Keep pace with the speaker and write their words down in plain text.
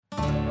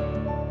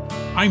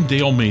I'm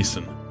Dale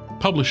Mason,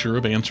 publisher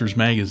of Answers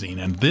Magazine,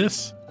 and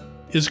this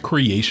is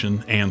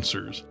Creation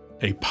Answers,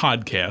 a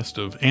podcast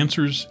of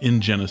Answers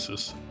in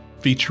Genesis,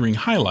 featuring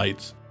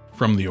highlights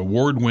from the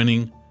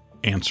award-winning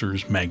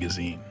Answers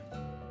Magazine.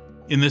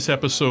 In this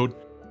episode,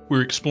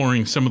 we're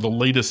exploring some of the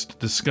latest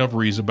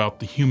discoveries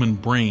about the human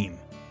brain.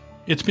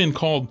 It's been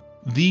called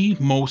the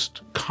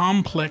most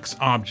complex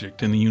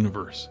object in the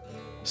universe.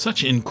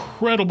 Such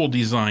incredible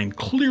design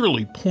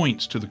clearly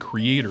points to the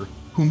Creator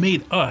who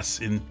made us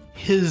in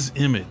His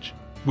image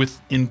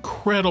with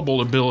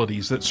incredible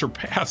abilities that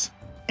surpass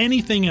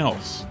anything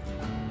else,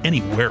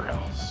 anywhere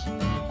else.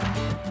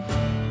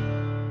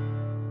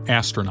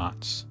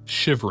 Astronauts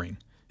shivering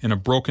in a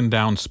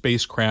broken-down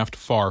spacecraft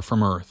far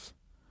from Earth.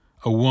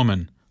 A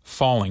woman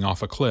falling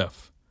off a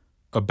cliff.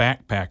 A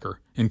backpacker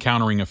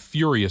encountering a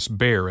furious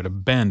bear at a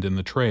bend in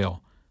the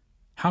trail.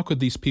 How could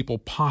these people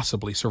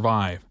possibly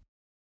survive?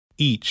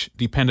 Each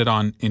depended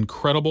on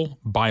incredible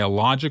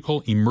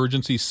biological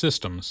emergency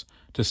systems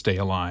to stay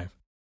alive.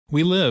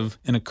 We live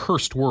in a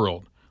cursed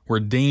world where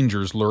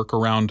dangers lurk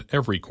around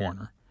every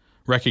corner.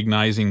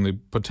 Recognizing the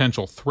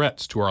potential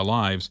threats to our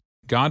lives,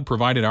 God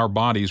provided our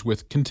bodies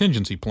with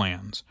contingency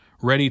plans,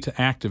 ready to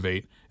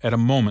activate at a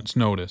moment's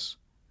notice.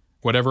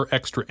 Whatever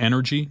extra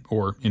energy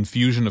or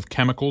infusion of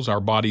chemicals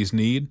our bodies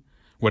need,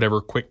 whatever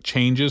quick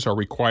changes are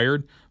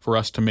required for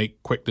us to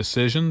make quick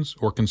decisions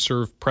or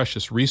conserve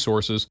precious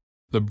resources,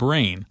 the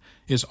brain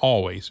is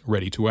always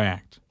ready to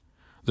act.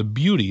 The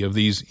beauty of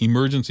these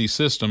emergency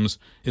systems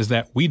is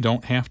that we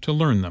don't have to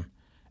learn them.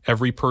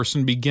 Every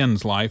person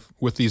begins life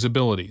with these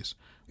abilities,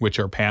 which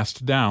are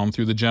passed down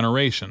through the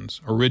generations,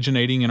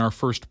 originating in our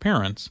first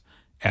parents,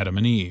 Adam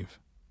and Eve.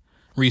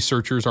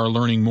 Researchers are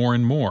learning more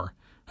and more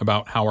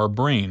about how our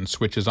brain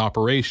switches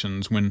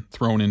operations when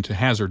thrown into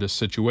hazardous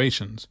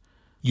situations.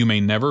 You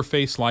may never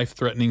face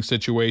life-threatening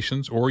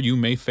situations, or you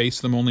may face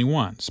them only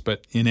once,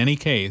 but in any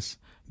case,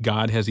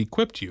 God has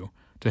equipped you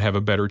to have a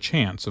better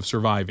chance of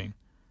surviving.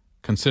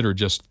 Consider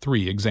just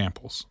 3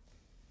 examples.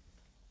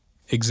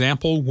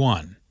 Example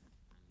 1.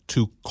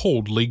 To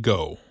coldly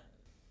go.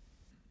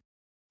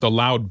 The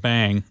loud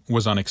bang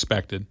was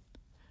unexpected.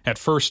 At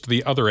first,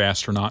 the other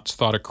astronauts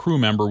thought a crew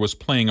member was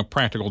playing a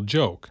practical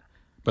joke,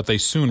 but they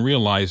soon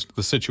realized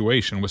the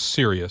situation was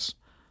serious.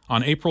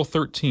 On April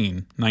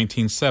 13,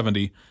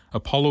 1970,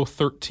 Apollo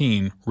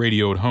 13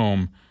 radioed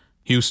home,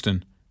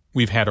 "Houston,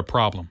 we've had a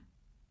problem."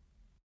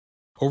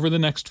 Over the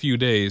next few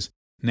days,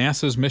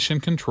 NASA's Mission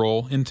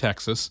Control in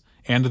Texas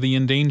and the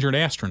endangered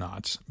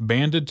astronauts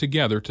banded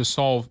together to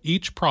solve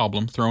each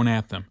problem thrown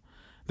at them.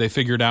 They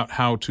figured out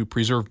how to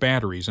preserve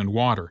batteries and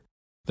water.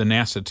 The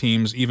NASA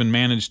teams even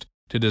managed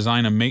to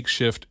design a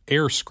makeshift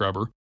air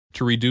scrubber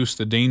to reduce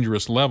the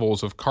dangerous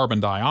levels of carbon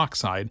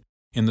dioxide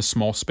in the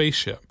small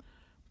spaceship.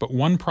 But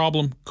one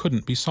problem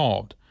couldn't be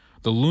solved.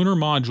 The lunar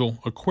module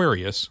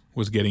Aquarius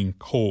was getting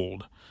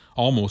cold,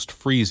 almost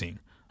freezing,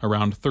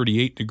 around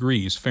 38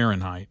 degrees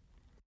Fahrenheit.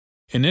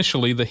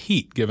 Initially, the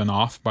heat given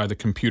off by the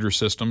computer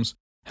systems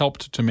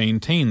helped to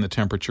maintain the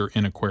temperature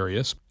in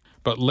Aquarius,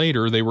 but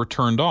later they were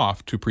turned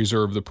off to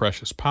preserve the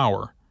precious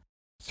power.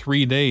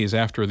 3 days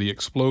after the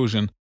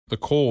explosion, the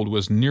cold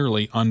was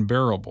nearly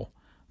unbearable.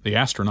 The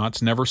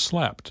astronauts never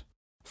slept.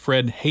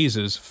 Fred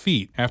Hayes'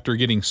 feet, after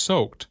getting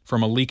soaked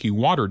from a leaky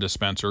water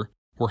dispenser,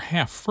 were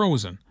half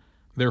frozen.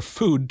 Their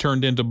food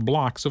turned into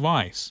blocks of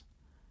ice.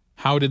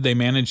 How did they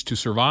manage to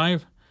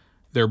survive?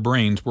 Their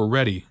brains were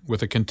ready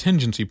with a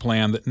contingency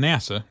plan that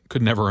NASA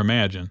could never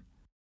imagine.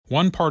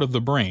 One part of the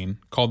brain,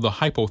 called the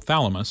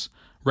hypothalamus,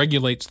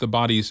 regulates the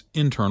body's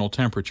internal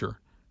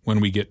temperature. When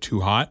we get too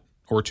hot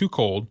or too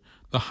cold,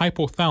 the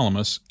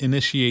hypothalamus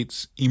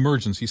initiates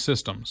emergency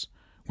systems.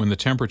 When the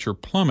temperature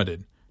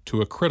plummeted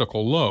to a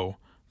critical low,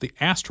 the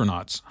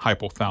astronaut's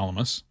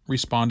hypothalamus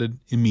responded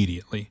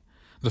immediately.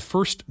 The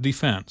first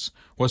defense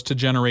was to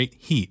generate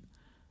heat.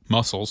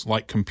 Muscles,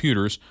 like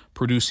computers,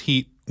 produce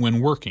heat when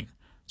working,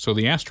 so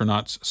the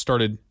astronauts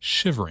started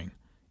shivering,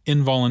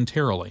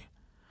 involuntarily.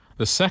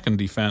 The second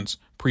defense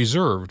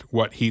preserved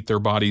what heat their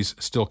bodies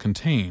still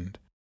contained.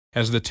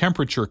 As the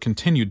temperature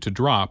continued to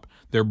drop,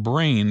 their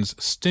brains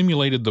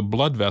stimulated the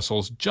blood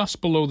vessels just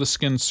below the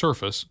skin's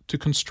surface to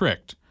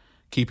constrict,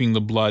 keeping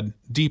the blood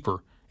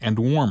deeper and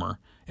warmer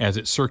as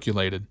it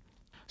circulated.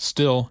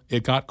 Still,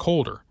 it got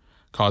colder,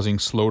 causing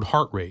slowed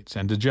heart rates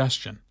and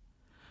digestion.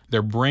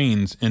 Their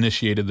brains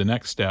initiated the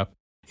next step.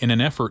 In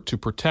an effort to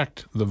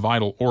protect the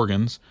vital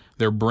organs,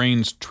 their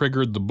brains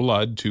triggered the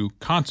blood to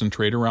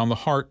concentrate around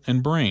the heart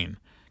and brain,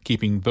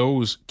 keeping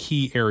those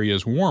key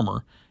areas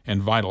warmer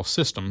and vital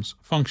systems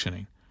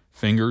functioning.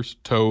 Fingers,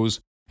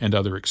 toes, and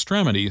other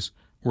extremities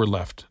were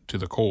left to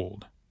the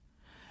cold.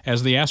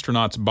 As the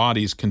astronauts'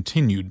 bodies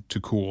continued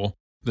to cool,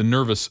 the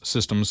nervous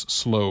systems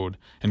slowed,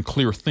 and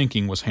clear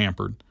thinking was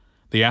hampered.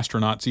 The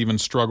astronauts even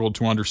struggled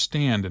to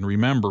understand and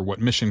remember what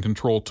Mission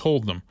Control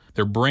told them.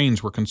 Their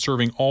brains were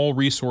conserving all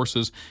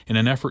resources in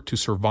an effort to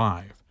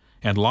survive,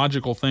 and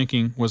logical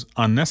thinking was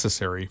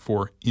unnecessary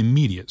for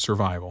immediate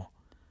survival.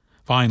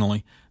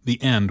 Finally,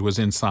 the end was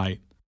in sight.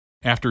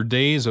 After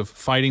days of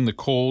fighting the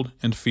cold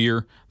and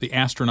fear, the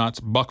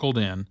astronauts buckled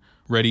in,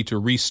 ready to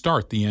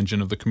restart the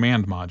engine of the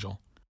command module.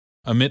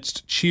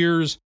 Amidst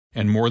cheers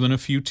and more than a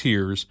few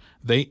tears,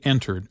 they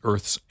entered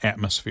Earth's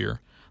atmosphere.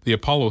 The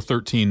Apollo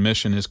 13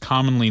 mission is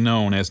commonly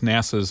known as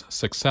NASA's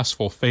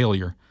successful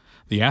failure.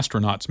 The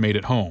astronauts made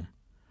it home,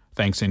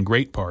 thanks in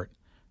great part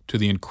to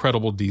the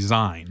incredible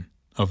design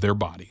of their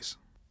bodies.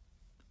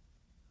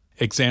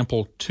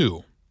 Example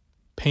 2.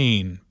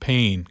 Pain,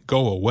 pain,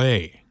 go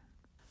away.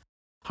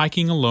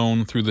 Hiking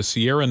alone through the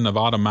Sierra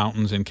Nevada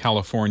mountains in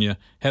California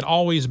had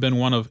always been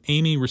one of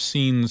Amy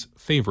Racine's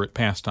favorite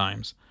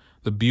pastimes.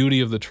 The beauty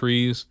of the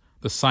trees,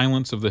 the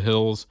silence of the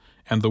hills,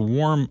 and the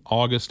warm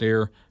August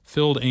air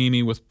filled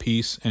Amy with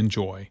peace and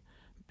joy.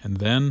 And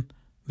then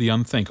the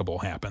unthinkable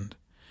happened.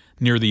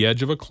 Near the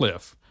edge of a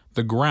cliff,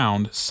 the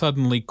ground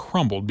suddenly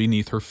crumbled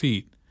beneath her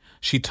feet.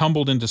 She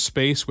tumbled into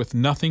space with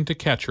nothing to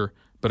catch her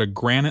but a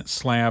granite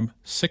slab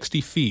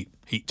 60 feet,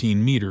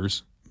 18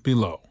 meters,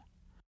 below.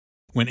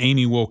 When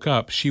Amy woke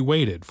up, she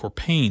waited for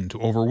pain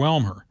to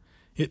overwhelm her.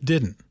 It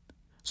didn't.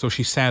 So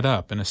she sat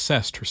up and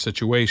assessed her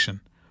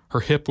situation.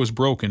 Her hip was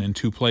broken in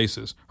 2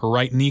 places, her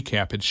right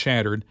kneecap had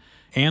shattered,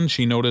 and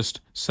she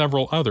noticed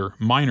several other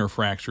minor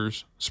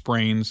fractures,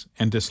 sprains,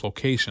 and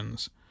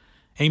dislocations.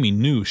 Amy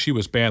knew she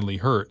was badly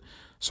hurt,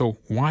 so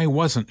why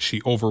wasn't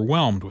she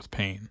overwhelmed with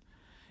pain?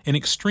 In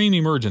extreme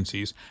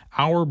emergencies,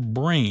 our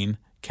brain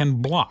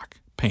can block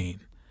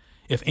pain.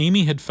 If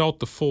Amy had felt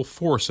the full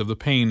force of the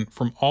pain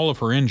from all of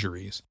her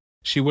injuries,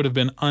 she would have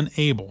been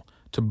unable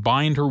to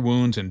bind her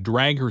wounds and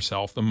drag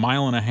herself the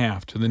 1.5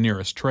 miles to the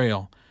nearest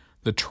trail.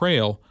 The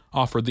trail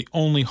offered the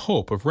only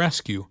hope of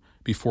rescue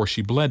before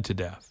she bled to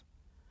death.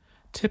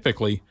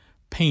 Typically,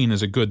 pain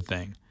is a good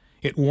thing.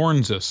 It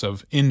warns us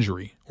of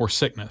injury or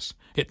sickness.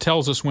 It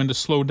tells us when to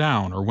slow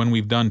down or when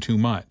we've done too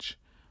much.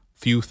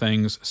 Few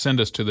things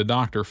send us to the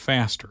doctor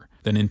faster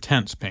than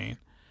intense pain.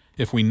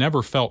 If we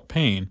never felt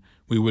pain,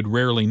 we would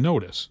rarely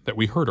notice that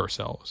we hurt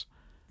ourselves.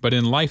 But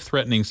in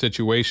life-threatening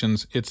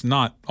situations, it's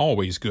not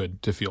always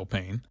good to feel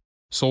pain.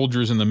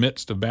 Soldiers in the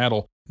midst of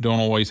battle don't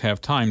always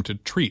have time to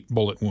treat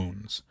bullet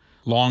wounds.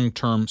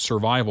 Long-term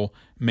survival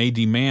may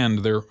demand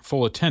their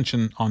full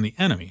attention on the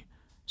enemy,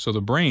 so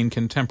the brain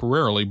can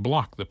temporarily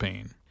block the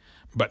pain.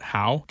 But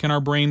how can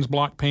our brains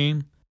block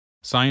pain?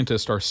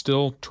 Scientists are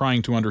still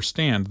trying to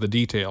understand the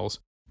details,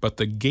 but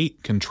the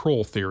gate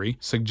control theory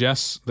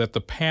suggests that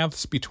the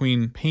paths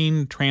between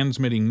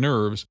pain-transmitting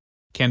nerves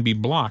can be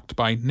blocked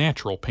by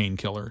natural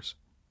painkillers.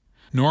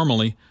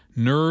 Normally,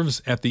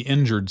 nerves at the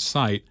injured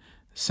site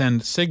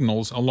send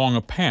signals along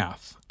a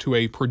path to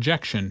a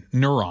projection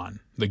neuron,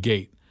 the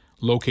gate,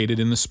 located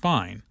in the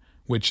spine,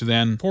 which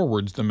then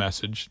forwards the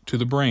message to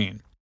the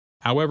brain.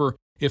 However,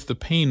 if the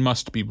pain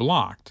must be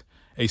blocked,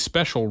 a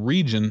special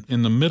region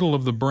in the middle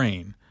of the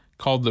brain,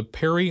 called the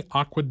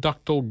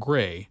periaqueductal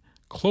gray,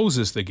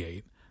 closes the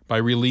gate by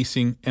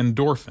releasing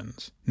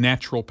endorphins,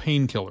 natural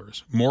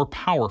painkillers, more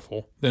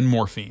powerful than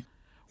morphine.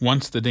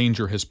 Once the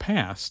danger has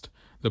passed,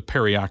 the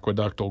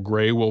periaqueductal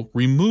gray will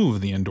remove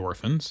the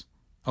endorphins,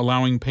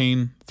 allowing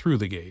pain through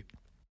the gate.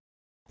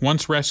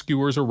 Once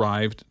rescuers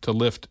arrived to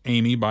lift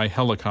Amy by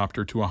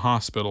helicopter to a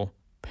hospital,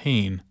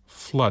 pain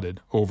flooded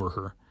over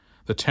her.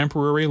 The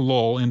temporary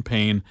lull in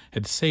pain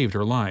had saved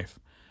her life.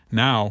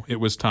 Now it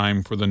was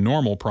time for the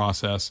normal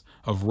process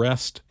of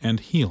rest and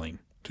healing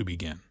to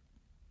begin.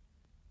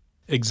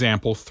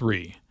 Example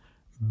 3.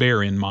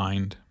 Bear in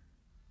mind.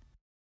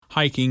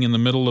 Hiking in the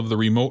middle of the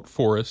remote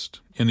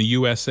forest in the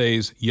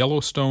USA's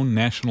Yellowstone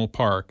National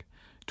Park,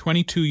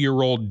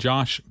 22-year-old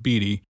Josh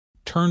Beatty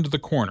turned the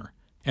corner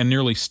and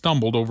nearly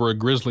stumbled over a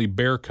grizzly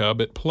bear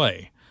cub at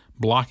play,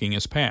 blocking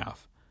his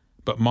path.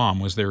 But Mom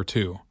was there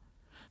too.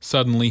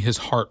 Suddenly his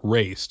heart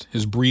raced,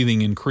 his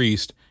breathing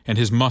increased, and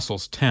his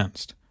muscles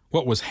tensed.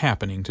 What was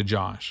happening to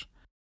Josh?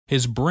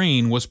 His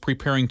brain was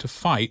preparing to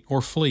fight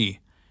or flee.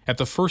 At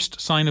the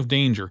first sign of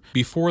danger,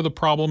 before the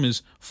problem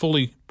is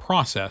fully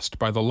processed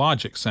by the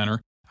logic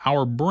center,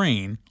 our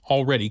brain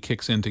already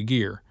kicks into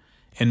gear.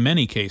 In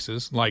many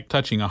cases, like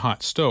touching a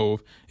hot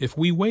stove, if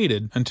we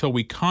waited until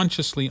we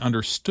consciously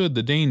understood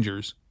the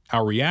dangers,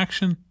 our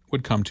reaction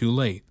would come too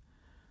late.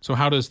 So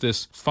how does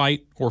this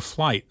fight or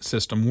flight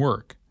system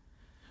work?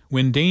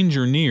 When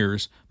danger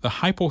nears, the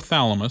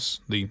hypothalamus,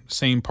 the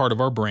same part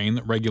of our brain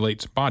that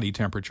regulates body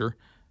temperature,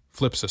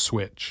 flips a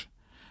switch.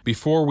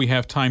 Before we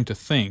have time to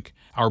think,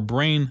 our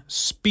brain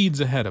speeds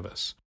ahead of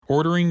us,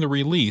 ordering the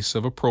release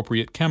of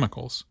appropriate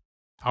chemicals.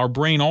 Our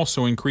brain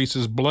also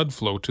increases blood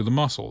flow to the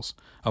muscles,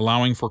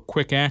 allowing for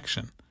quick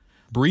action.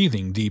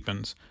 Breathing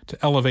deepens to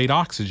elevate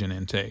oxygen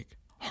intake.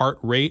 Heart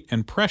rate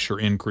and pressure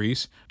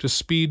increase to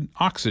speed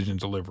oxygen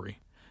delivery.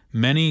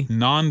 Many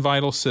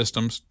non-vital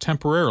systems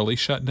temporarily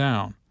shut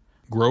down.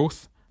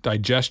 Growth,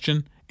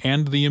 digestion,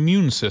 and the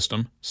immune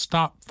system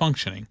stop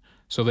functioning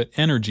so that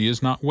energy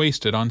is not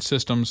wasted on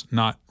systems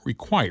not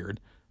required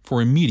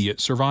for immediate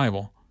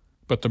survival.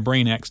 But the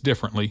brain acts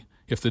differently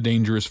if the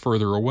danger is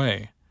further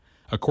away.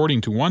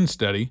 According to one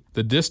study,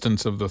 the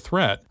distance of the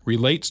threat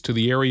relates to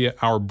the area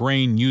our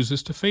brain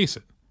uses to face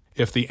it.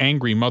 If the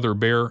angry mother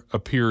bear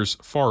appears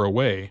far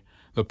away,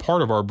 the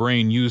part of our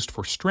brain used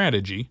for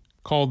strategy,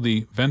 called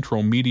the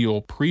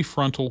ventromedial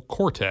prefrontal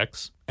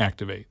cortex,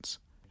 activates.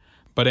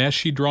 But as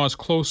she draws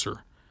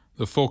closer,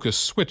 the focus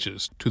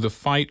switches to the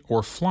fight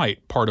or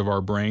flight part of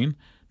our brain,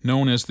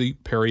 known as the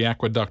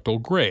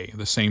periaqueductal gray,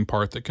 the same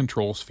part that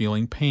controls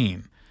feeling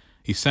pain.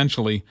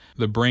 Essentially,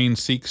 the brain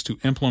seeks to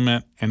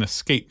implement an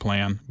escape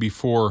plan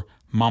before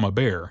Mama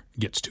Bear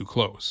gets too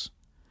close.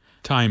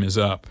 Time is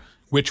up.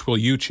 Which will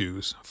you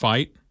choose,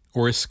 fight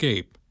or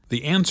escape?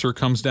 The answer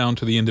comes down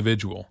to the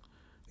individual.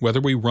 Whether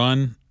we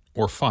run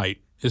or fight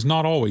is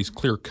not always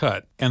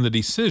clear-cut, and the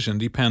decision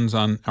depends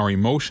on our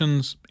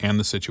emotions and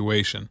the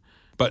situation.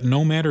 But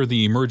no matter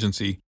the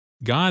emergency,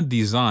 God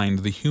designed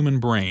the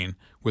human brain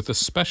with the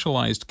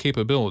specialized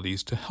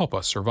capabilities to help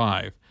us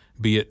survive,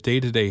 be it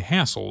day-to-day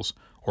hassles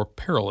or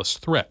perilous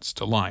threats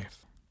to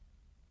life.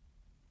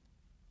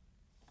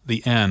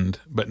 The end,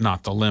 but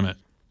not the limit.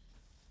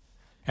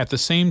 At the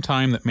same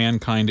time that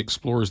mankind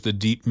explores the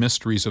deep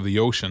mysteries of the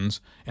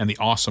oceans and the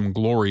awesome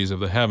glories of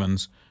the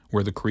heavens,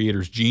 where the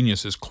Creator's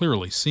genius is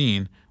clearly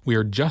seen, we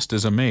are just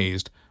as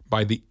amazed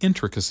by the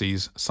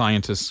intricacies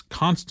scientists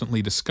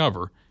constantly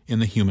discover in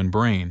the human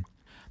brain.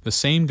 The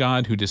same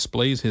God who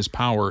displays His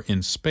power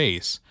in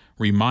space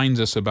reminds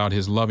us about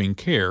His loving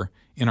care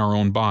in our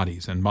own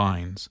bodies and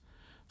minds.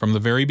 From the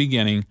very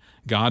beginning,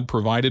 God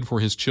provided for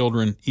His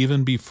children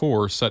even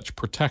before such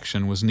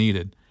protection was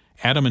needed.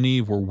 Adam and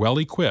Eve were well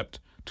equipped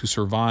to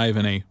survive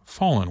in a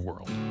fallen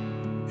world,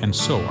 and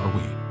so are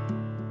we.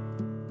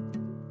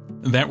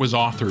 That was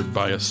authored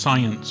by a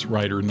science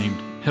writer named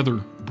Heather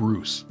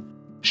Bruce.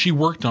 She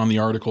worked on the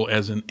article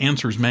as an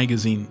Answers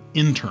Magazine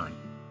intern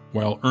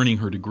while earning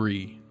her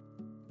degree.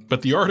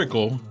 But the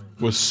article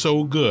was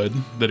so good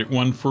that it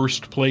won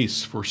first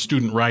place for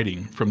student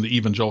writing from the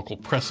Evangelical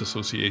Press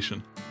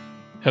Association.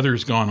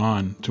 Heather's gone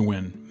on to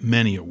win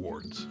many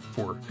awards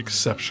for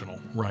exceptional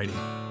writing.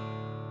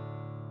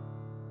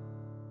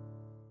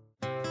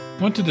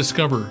 Want to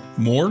discover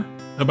more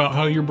about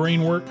how your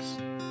brain works?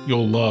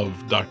 You'll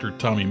love Dr.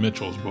 Tommy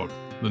Mitchell's book,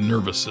 The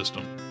Nervous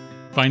System.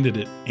 Find it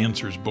at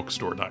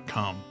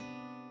AnswersBookstore.com.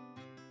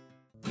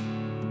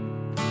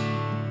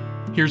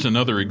 Here's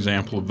another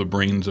example of the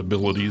brain's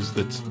abilities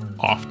that's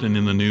often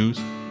in the news: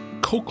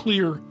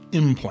 cochlear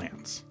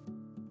implants.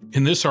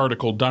 In this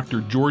article,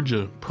 Dr.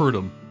 Georgia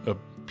Purdom, a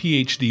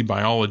PhD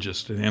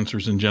biologist at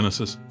Answers in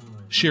Genesis,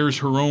 shares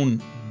her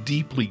own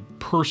deeply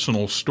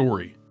personal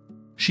story.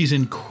 She's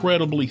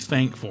incredibly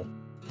thankful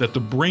that the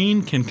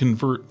brain can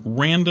convert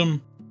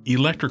random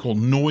electrical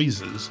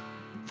noises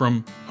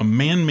from a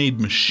man-made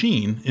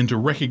machine into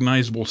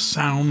recognizable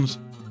sounds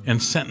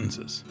and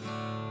sentences.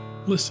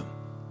 Listen.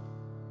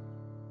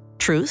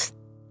 Truth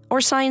or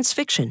science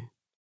fiction?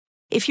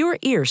 If your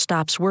ear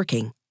stops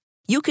working,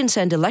 you can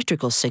send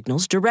electrical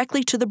signals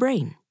directly to the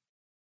brain.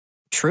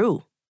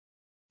 True.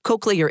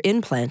 Cochlear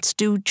implants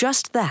do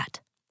just that.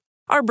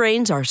 Our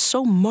brains are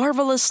so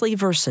marvelously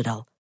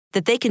versatile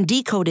that they can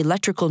decode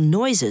electrical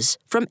noises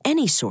from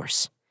any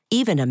source,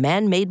 even a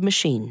man-made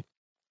machine.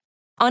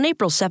 On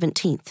April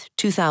 17,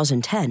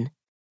 2010,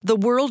 the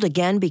world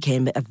again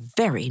became a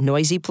very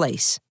noisy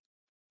place.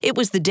 It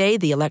was the day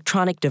the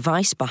electronic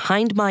device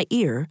behind my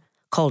ear,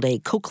 called a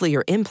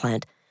cochlear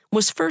implant,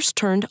 was first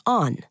turned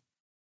on.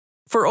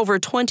 For over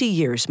 20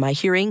 years, my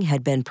hearing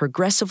had been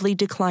progressively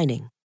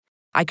declining.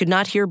 I could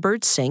not hear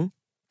birds sing,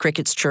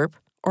 crickets chirp,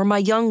 or my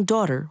young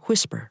daughter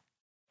whisper.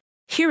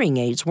 Hearing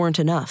aids weren't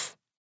enough.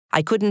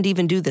 I couldn't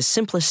even do the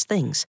simplest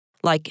things,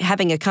 like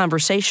having a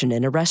conversation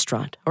in a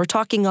restaurant or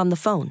talking on the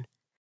phone.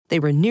 They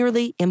were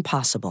nearly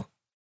impossible.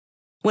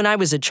 When I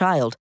was a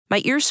child,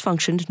 my ears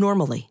functioned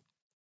normally.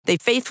 They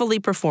faithfully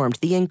performed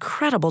the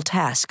incredible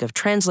task of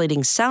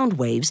translating sound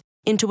waves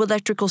into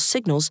electrical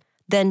signals,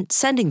 then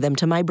sending them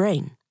to my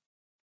brain.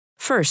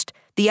 First,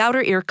 the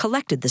outer ear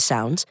collected the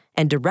sounds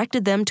and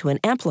directed them to an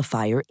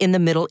amplifier in the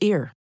middle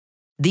ear.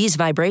 These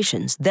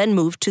vibrations then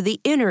moved to the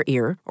inner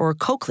ear, or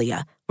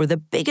cochlea, where the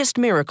biggest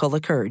miracle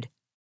occurred.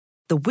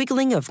 The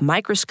wiggling of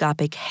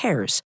microscopic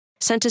hairs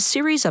sent a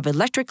series of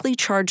electrically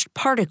charged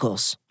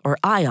particles, or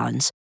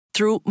ions,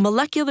 through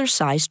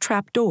molecular-sized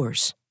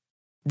trapdoors.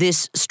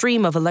 This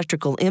stream of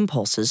electrical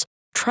impulses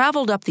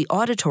traveled up the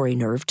auditory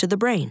nerve to the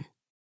brain.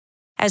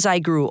 As I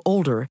grew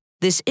older,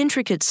 this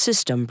intricate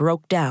system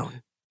broke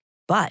down.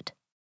 But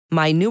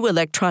my new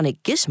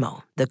electronic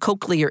gizmo, the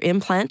cochlear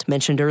implant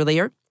mentioned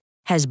earlier,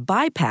 has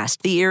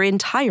bypassed the ear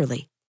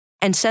entirely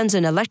and sends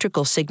an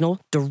electrical signal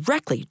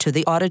directly to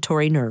the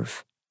auditory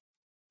nerve.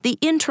 The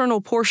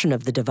internal portion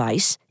of the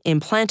device,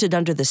 implanted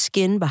under the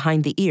skin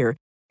behind the ear,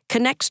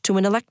 connects to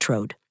an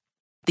electrode.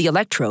 The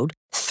electrode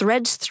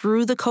threads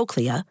through the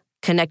cochlea,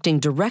 connecting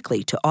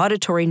directly to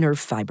auditory nerve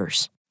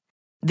fibers.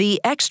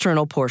 The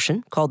external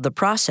portion, called the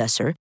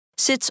processor,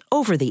 sits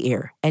over the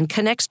ear and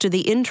connects to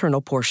the internal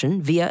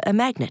portion via a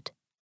magnet.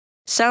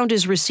 Sound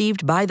is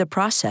received by the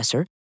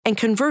processor and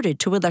converted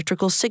to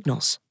electrical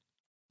signals.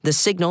 The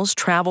signals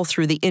travel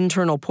through the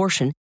internal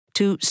portion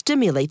to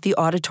stimulate the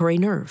auditory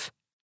nerve.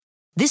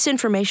 This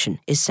information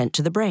is sent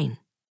to the brain.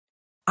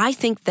 I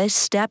think this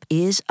step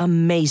is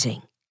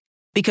amazing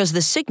because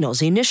the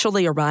signals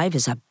initially arrive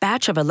as a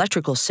batch of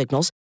electrical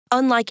signals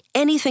unlike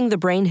anything the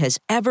brain has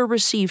ever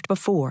received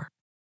before.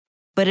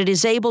 But it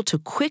is able to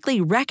quickly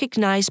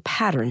recognize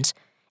patterns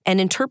and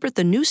interpret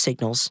the new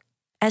signals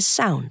as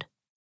sound.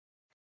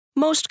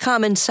 Most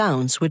common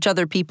sounds, which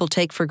other people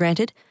take for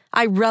granted,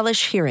 I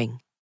relish hearing.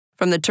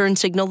 From the turn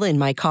signal in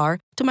my car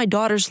to my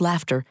daughter's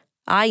laughter,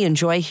 I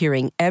enjoy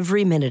hearing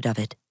every minute of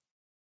it.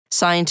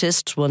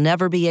 Scientists will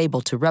never be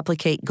able to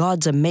replicate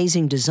God's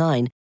amazing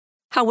design.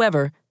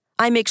 However,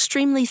 I'm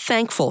extremely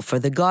thankful for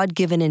the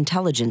God-given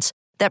intelligence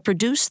that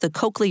produced the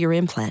cochlear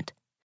implant,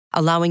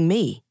 allowing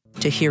me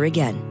to hear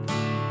again.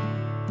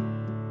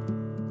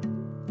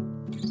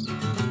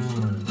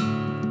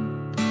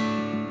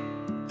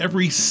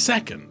 Every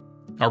second,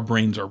 our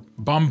brains are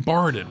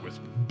bombarded with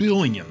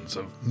billions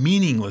of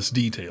meaningless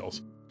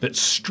details that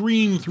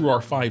stream through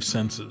our five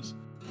senses.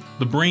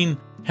 The brain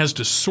has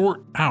to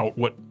sort out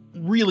what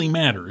really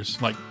matters,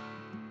 like,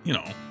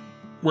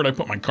 where'd I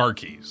put my car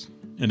keys,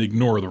 and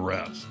ignore the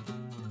rest.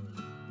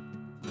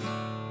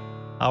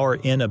 Our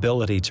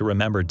inability to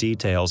remember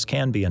details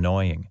can be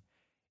annoying.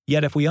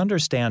 Yet if we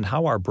understand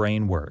how our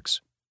brain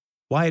works,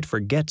 why it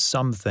forgets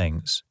some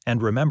things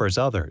and remembers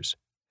others,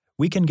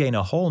 we can gain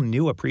a whole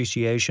new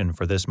appreciation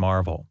for this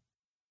marvel.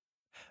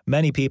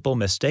 Many people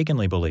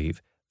mistakenly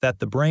believe that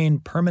the brain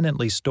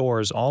permanently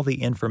stores all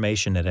the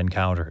information it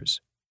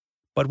encounters,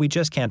 but we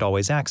just can't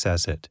always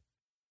access it.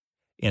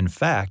 In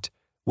fact,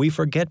 we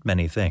forget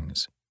many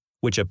things,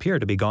 which appear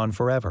to be gone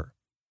forever,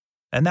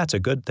 and that's a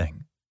good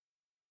thing.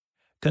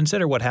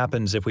 Consider what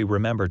happens if we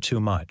remember too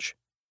much.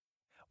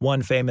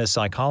 One famous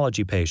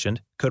psychology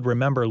patient could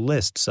remember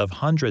lists of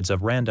hundreds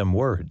of random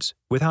words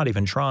without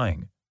even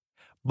trying.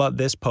 But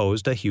this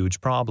posed a huge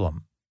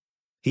problem.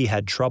 He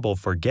had trouble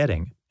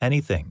forgetting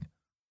anything.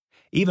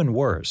 Even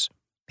worse,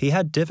 he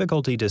had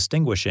difficulty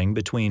distinguishing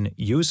between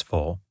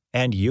useful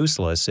and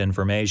useless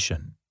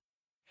information.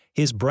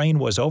 His brain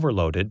was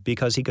overloaded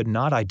because he could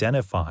not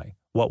identify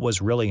what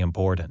was really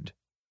important.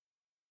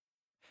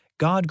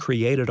 God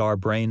created our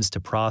brains to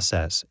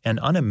process an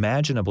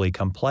unimaginably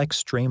complex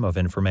stream of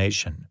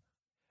information.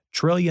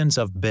 Trillions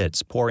of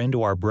bits pour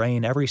into our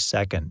brain every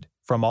second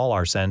from all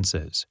our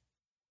senses.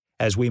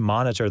 As we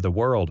monitor the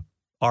world,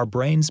 our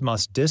brains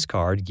must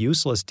discard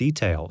useless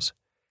details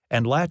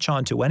and latch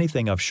onto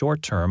anything of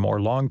short-term or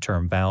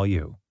long-term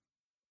value.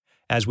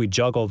 As we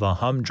juggle the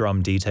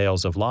humdrum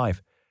details of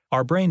life,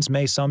 our brains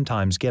may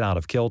sometimes get out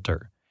of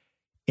kilter.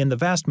 In the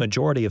vast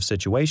majority of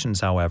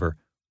situations, however,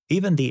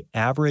 even the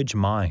average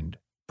mind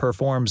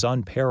performs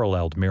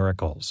unparalleled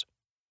miracles.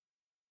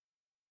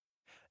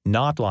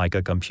 Not like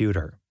a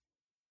computer.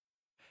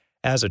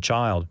 As a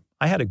child,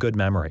 I had a good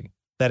memory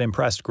that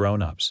impressed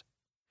grown-ups.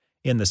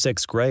 In the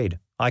 6th grade,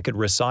 I could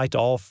recite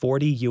all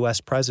 40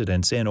 U.S.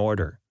 presidents in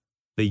order,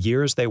 the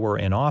years they were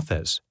in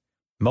office,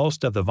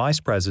 most of the vice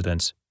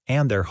presidents,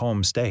 and their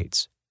home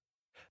states.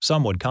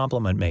 Some would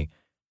compliment me,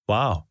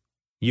 "Wow,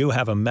 you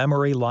have a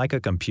memory like a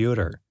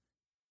computer."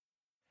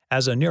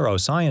 As a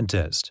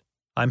neuroscientist,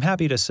 I'm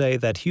happy to say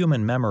that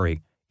human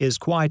memory is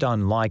quite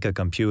unlike a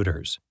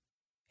computer's,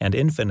 and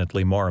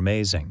infinitely more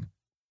amazing.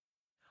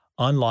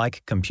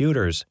 Unlike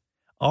computers,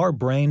 our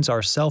brains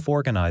are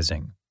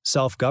self-organizing,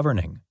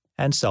 self-governing,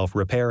 and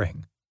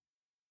self-repairing.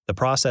 The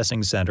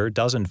processing center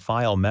doesn't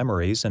file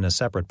memories in a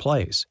separate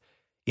place.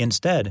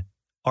 Instead,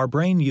 our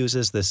brain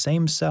uses the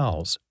same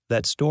cells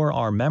that store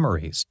our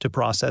memories to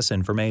process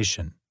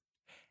information,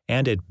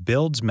 and it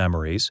builds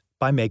memories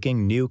by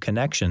making new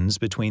connections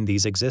between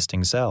these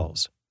existing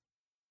cells.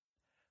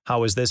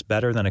 How is this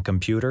better than a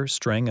computer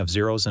string of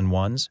zeros and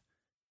ones?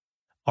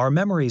 Our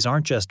memories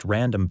aren't just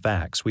random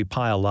facts we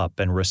pile up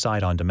and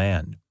recite on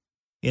demand.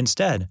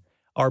 Instead,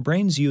 our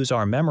brains use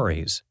our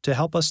memories to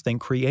help us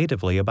think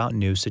creatively about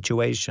new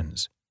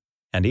situations,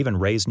 and even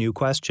raise new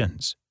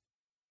questions.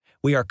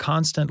 We are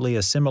constantly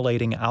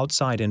assimilating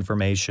outside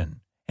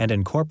information and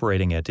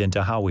incorporating it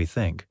into how we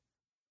think.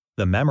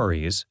 The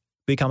memories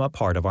become a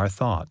part of our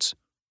thoughts.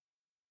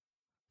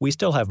 We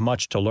still have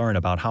much to learn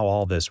about how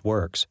all this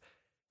works.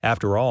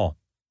 After all,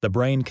 the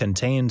brain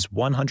contains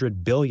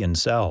 100 billion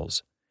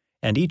cells,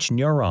 and each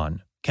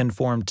neuron can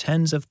form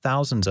tens of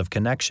thousands of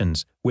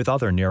connections with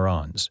other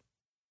neurons.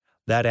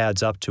 That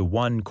adds up to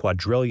 1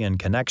 quadrillion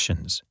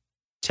connections,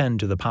 10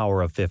 to the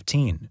power of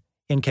 15,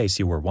 in case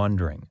you were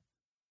wondering.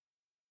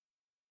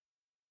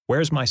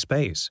 Where's my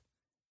space?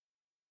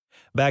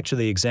 Back to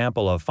the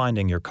example of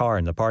finding your car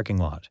in the parking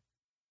lot.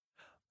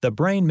 The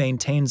brain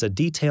maintains a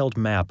detailed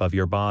map of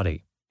your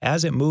body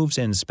as it moves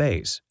in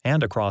space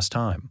and across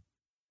time.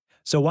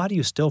 So why do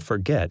you still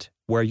forget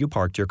where you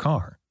parked your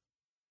car?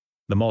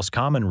 The most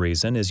common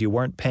reason is you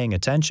weren't paying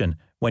attention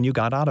when you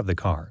got out of the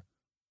car.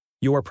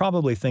 You were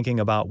probably thinking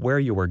about where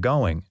you were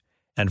going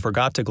and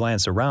forgot to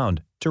glance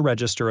around to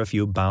register a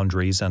few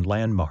boundaries and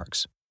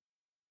landmarks.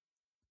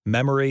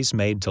 Memories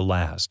made to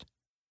last.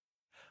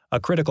 A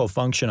critical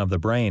function of the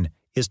brain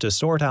is to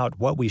sort out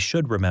what we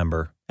should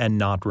remember and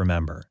not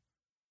remember.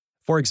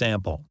 For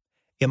example,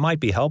 It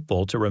might be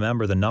helpful to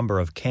remember the number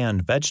of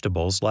canned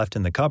vegetables left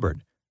in the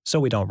cupboard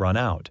so we don't run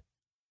out.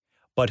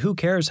 But who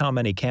cares how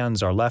many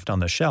cans are left on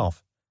the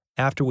shelf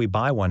after we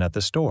buy one at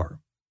the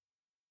store?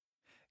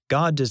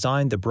 God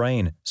designed the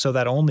brain so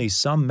that only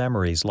some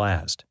memories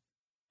last.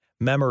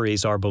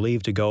 Memories are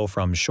believed to go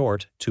from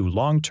short to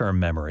long-term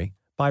memory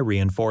by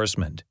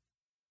reinforcement.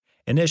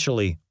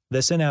 Initially, the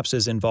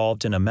synapses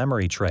involved in a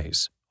memory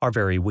trace are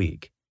very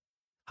weak.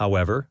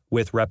 However,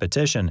 with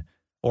repetition,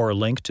 or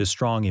linked to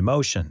strong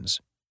emotions,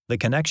 the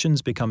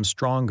connections become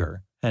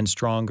stronger and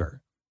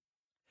stronger.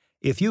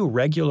 If you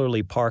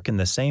regularly park in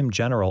the same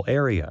general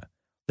area,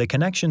 the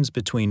connections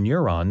between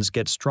neurons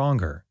get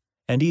stronger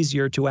and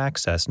easier to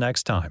access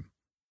next time.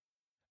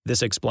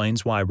 This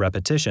explains why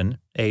repetition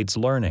aids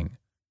learning.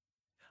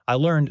 I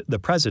learned the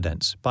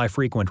presidents by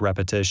frequent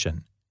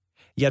repetition,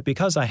 yet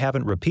because I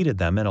haven't repeated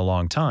them in a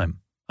long time,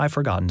 I've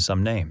forgotten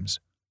some names.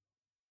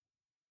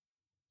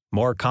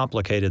 More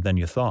complicated than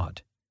you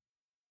thought.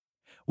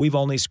 We've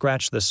only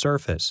scratched the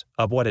surface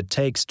of what it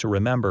takes to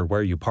remember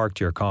where you parked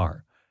your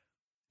car.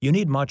 You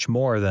need much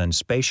more than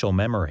spatial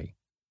memory.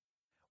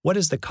 What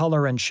is the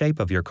color and shape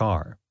of your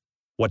car?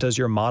 What does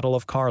your model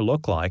of car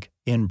look like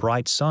in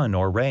bright sun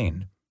or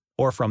rain,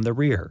 or from the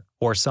rear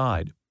or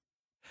side?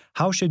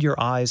 How should your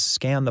eyes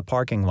scan the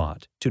parking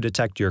lot to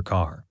detect your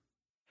car?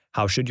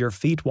 How should your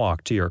feet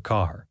walk to your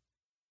car?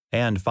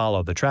 And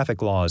follow the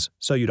traffic laws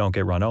so you don't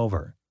get run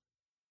over.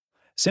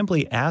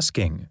 Simply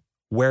asking,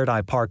 "Where'd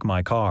I park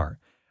my car?"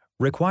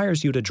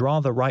 requires you to draw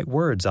the right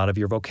words out of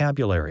your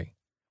vocabulary,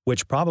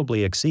 which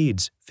probably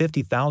exceeds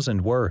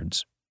 50,000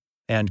 words,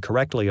 and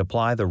correctly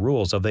apply the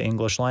rules of the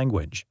English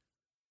language.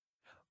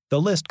 The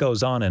list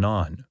goes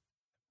on,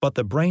 but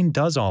the brain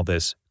does all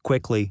this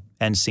quickly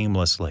and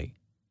seamlessly.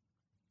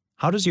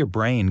 How does your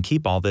brain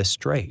keep all this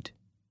straight?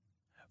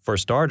 For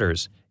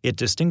starters, it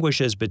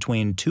distinguishes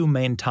between two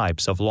main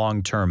types of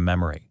long-term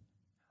memory.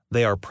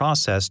 They are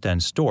processed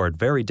and stored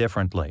very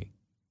differently.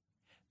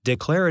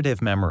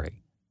 Declarative memory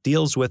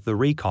deals with the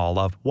recall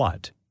of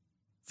what?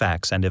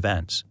 Facts and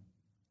events.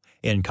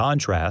 In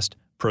contrast,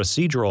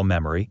 procedural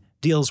memory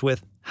deals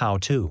with how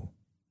to.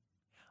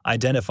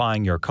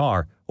 Identifying your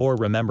car or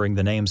remembering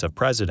the names of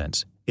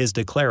presidents is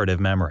declarative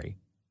memory,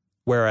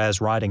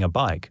 whereas riding a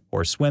bike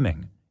or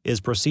swimming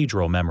is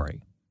procedural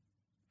memory.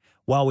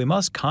 While we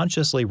must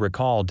consciously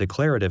recall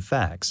declarative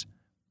facts,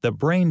 the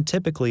brain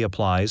typically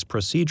applies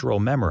procedural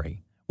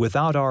memory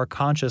without our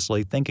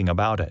consciously thinking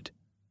about it.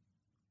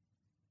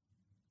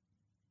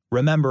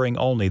 Remembering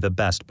only the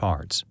best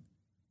parts.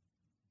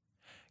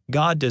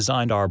 God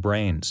designed our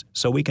brains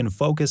so we can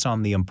focus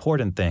on the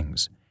important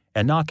things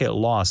and not get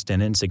lost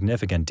in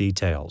insignificant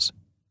details.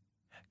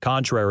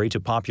 Contrary to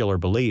popular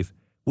belief,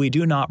 we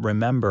do not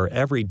remember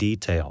every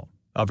detail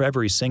of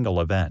every single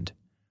event.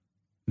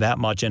 That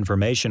much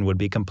information would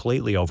be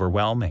completely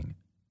overwhelming.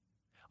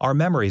 Our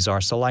memories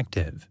are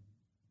selective.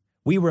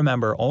 We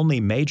remember only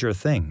major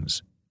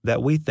things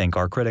that we think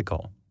are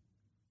critical.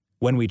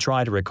 When we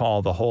try to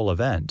recall the whole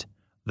event,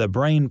 the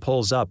brain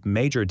pulls up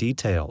major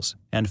details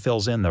and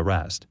fills in the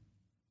rest.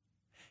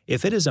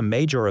 If it is a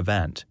major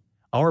event,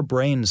 our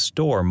brains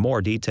store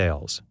more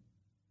details.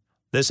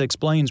 This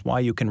explains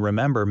why you can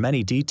remember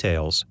many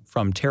details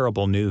from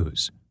terrible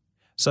news,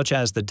 such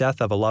as the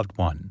death of a loved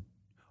one,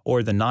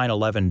 or the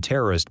 9/11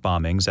 terrorist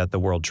bombings at the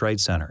World Trade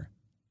Center.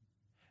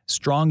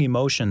 Strong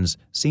emotions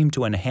seem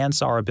to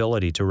enhance our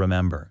ability to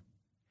remember,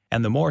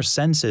 and the more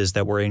senses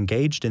that were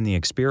engaged in the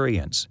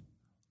experience,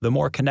 the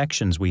more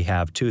connections we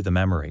have to the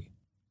memory.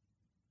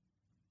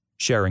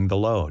 Sharing the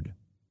load.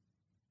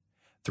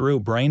 Through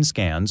brain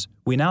scans,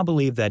 we now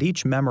believe that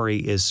each memory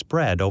is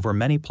spread over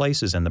many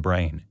places in the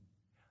brain.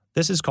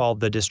 This is called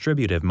the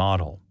distributive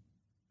model.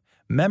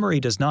 Memory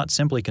does not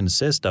simply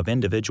consist of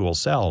individual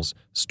cells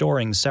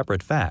storing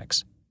separate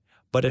facts,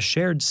 but a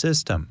shared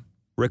system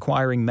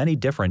requiring many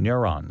different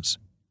neurons.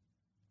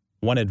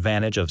 One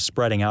advantage of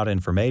spreading out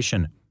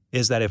information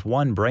is that if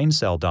one brain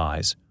cell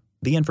dies,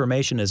 the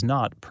information is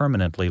not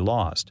permanently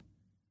lost.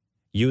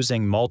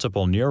 Using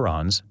multiple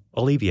neurons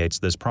alleviates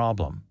this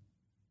problem.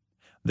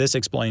 This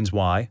explains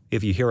why,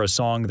 if you hear a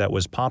song that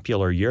was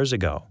popular years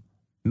ago,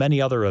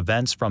 many other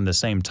events from the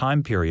same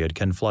time period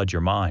can flood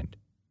your mind.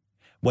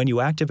 When you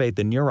activate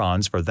the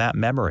neurons for that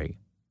memory,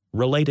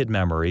 related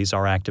memories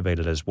are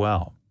activated as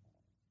well.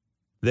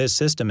 This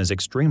system is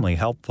extremely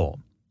helpful.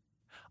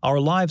 Our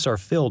lives are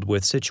filled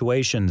with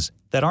situations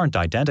that aren't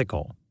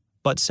identical,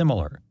 but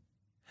similar.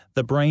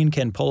 The brain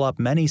can pull up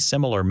many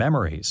similar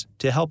memories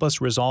to help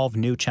us resolve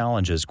new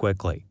challenges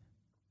quickly.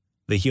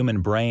 The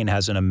human brain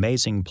has an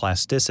amazing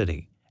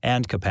plasticity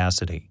and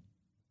capacity.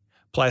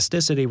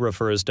 Plasticity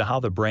refers to how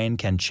the brain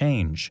can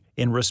change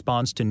in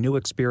response to new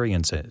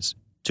experiences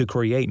to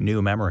create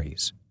new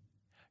memories.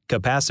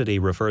 Capacity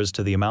refers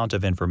to the amount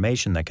of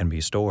information that can be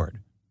stored.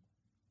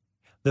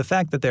 The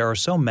fact that there are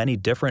so many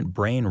different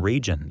brain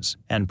regions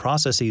and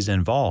processes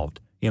involved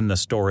in the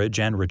storage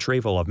and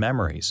retrieval of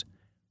memories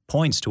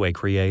points to a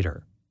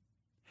creator.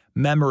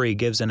 Memory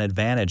gives an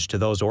advantage to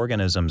those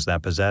organisms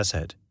that possess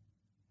it.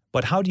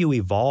 But how do you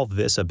evolve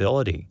this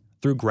ability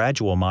through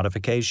gradual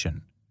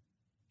modification.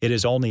 It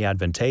is only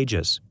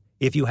advantageous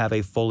if you have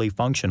a fully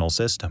functional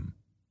system.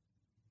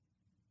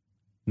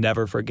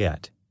 Never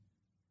forget.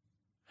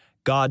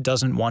 God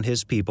doesn't want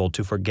His people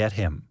to forget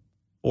Him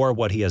or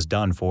what He has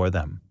done for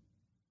them.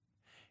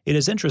 It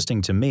is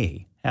interesting to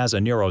me, as a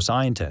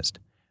neuroscientist,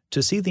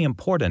 to see the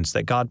importance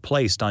that God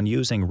placed on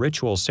using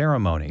ritual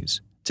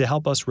ceremonies to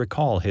help us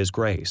recall His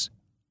grace.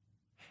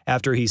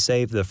 After He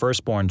saved the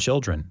firstborn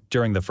children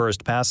during the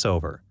first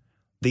Passover,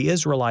 the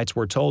Israelites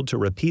were told to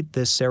repeat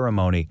this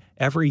ceremony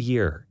every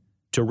year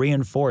to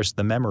reinforce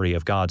the memory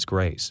of God's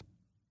grace.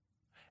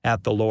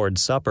 At the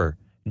Lord's Supper,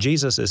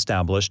 Jesus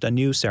established a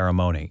new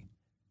ceremony.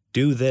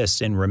 Do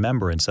this in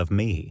remembrance of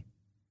me.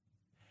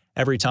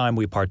 Every time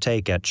we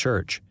partake at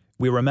church,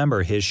 we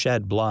remember His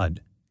shed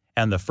blood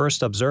and the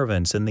first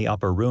observance in the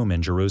upper room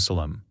in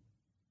Jerusalem.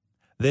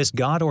 This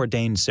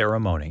God-ordained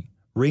ceremony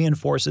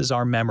reinforces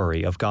our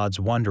memory of God's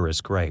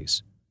wondrous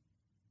grace.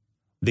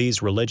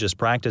 These religious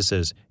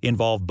practices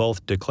involve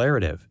both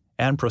declarative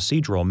and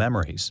procedural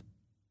memories.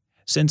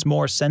 Since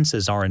more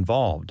senses are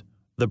involved,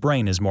 the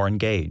brain is more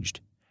engaged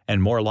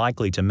and more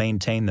likely to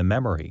maintain the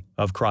memory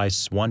of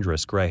Christ's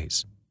wondrous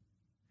grace.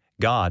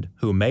 God,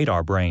 who made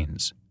our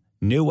brains,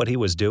 knew what He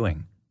was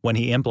doing when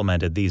He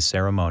implemented these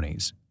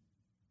ceremonies.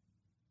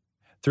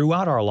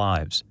 Throughout our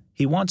lives,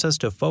 He wants us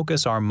to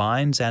focus our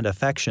minds and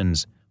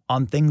affections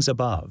on things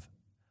above,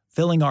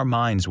 filling our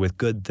minds with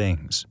good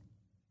things.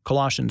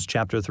 Colossians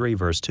chapter 3,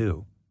 verse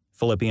 2,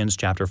 Philippians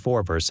chapter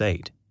 4, verse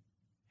 8.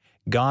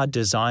 God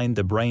designed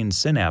the brain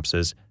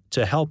synapses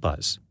to help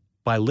us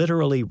by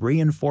literally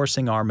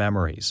reinforcing our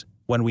memories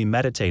when we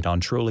meditate on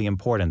truly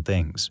important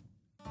things.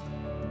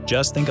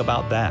 Just think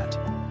about that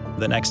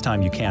the next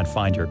time you can't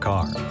find your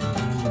car.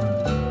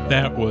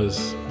 That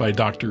was by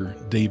Dr.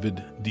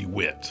 David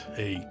DeWitt,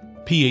 a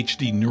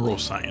PhD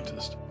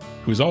neuroscientist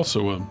who is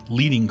also a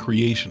leading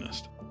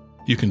creationist.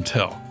 You can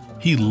tell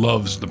he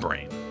loves the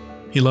brain.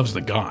 He loves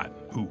the God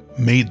who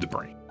made the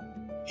brain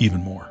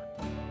even more.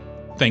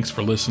 Thanks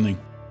for listening.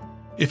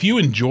 If you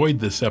enjoyed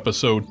this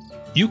episode,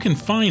 you can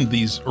find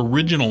these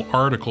original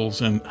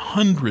articles and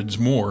hundreds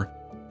more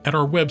at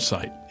our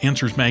website,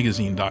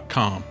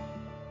 AnswersMagazine.com.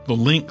 The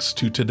links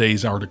to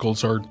today's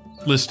articles are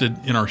listed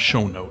in our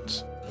show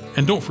notes.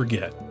 And don't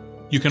forget,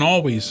 you can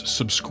always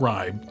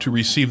subscribe to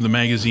receive the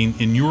magazine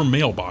in your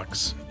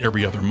mailbox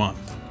every other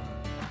month.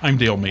 I'm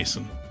Dale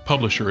Mason,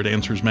 publisher at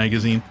Answers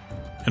Magazine,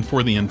 and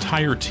for the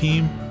entire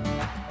team,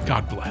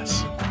 God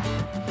bless.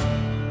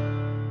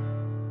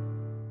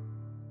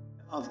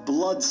 Of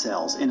blood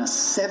cells in a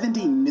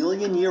 70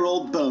 million year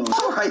old bone.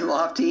 All right,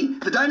 Lofty.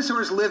 The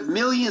dinosaurs lived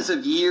millions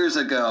of years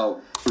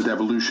ago. With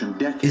evolution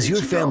decades Is your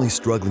ago. family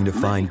struggling to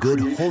find good,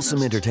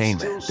 wholesome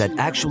entertainment that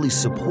actually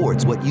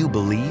supports what you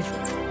believe?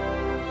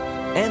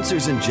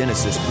 Answers in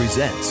Genesis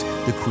presents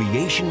the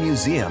Creation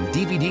Museum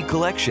DVD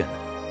collection.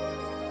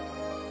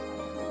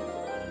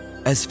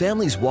 As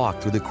families walk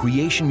through the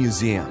Creation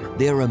Museum,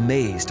 they are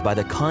amazed by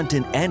the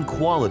content and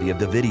quality of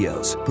the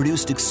videos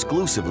produced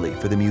exclusively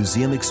for the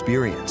museum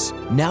experience.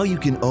 Now you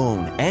can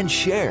own and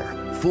share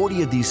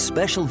 40 of these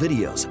special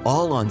videos,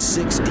 all on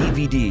 6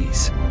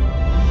 DVDs.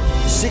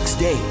 6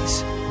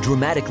 days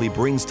dramatically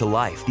brings to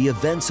life the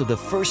events of the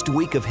first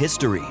week of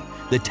history,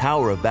 the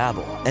Tower of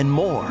Babel, and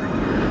more.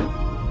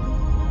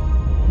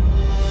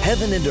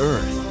 Heaven and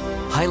Earth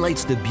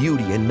highlights the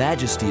beauty and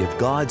majesty of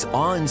God's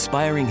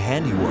awe-inspiring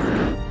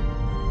handiwork.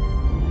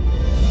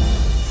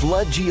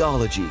 Flood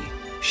Geology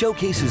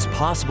showcases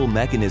possible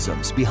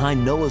mechanisms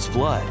behind Noah's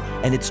flood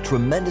and its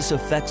tremendous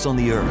effects on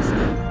the Earth.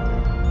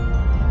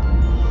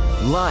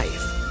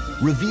 Life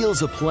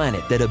reveals a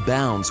planet that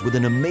abounds with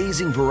an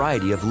amazing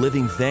variety of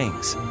living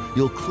things.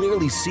 You'll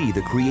clearly see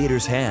the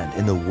Creator's hand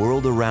in the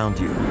world around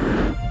you.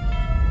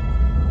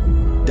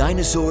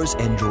 Dinosaurs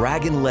and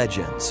Dragon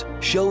Legends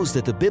shows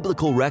that the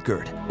biblical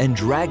record and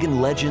dragon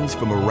legends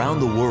from around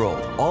the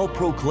world all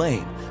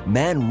proclaim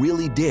man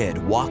really did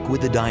walk with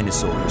the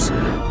dinosaurs.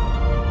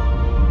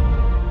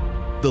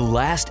 The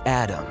Last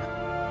Adam.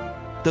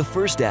 The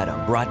first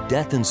Adam brought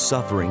death and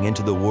suffering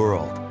into the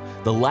world.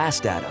 The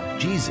last Adam,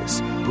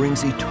 Jesus,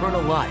 brings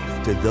eternal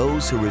life to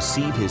those who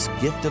receive His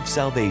gift of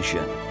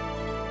salvation.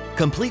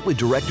 Complete with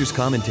director's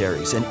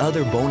commentaries and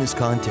other bonus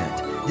content,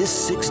 this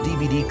 6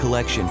 DVD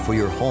collection for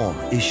your home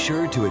is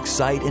sure to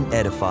excite and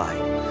edify.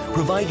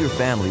 Provide your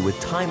family with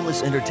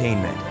timeless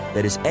entertainment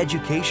that is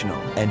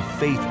educational and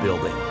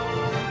faith-building.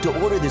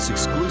 To order this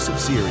exclusive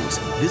series,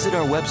 visit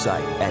our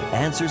website at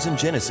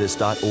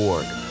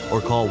answersingenesis.org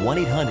or call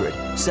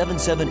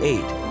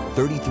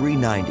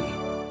 1-800-778-3390.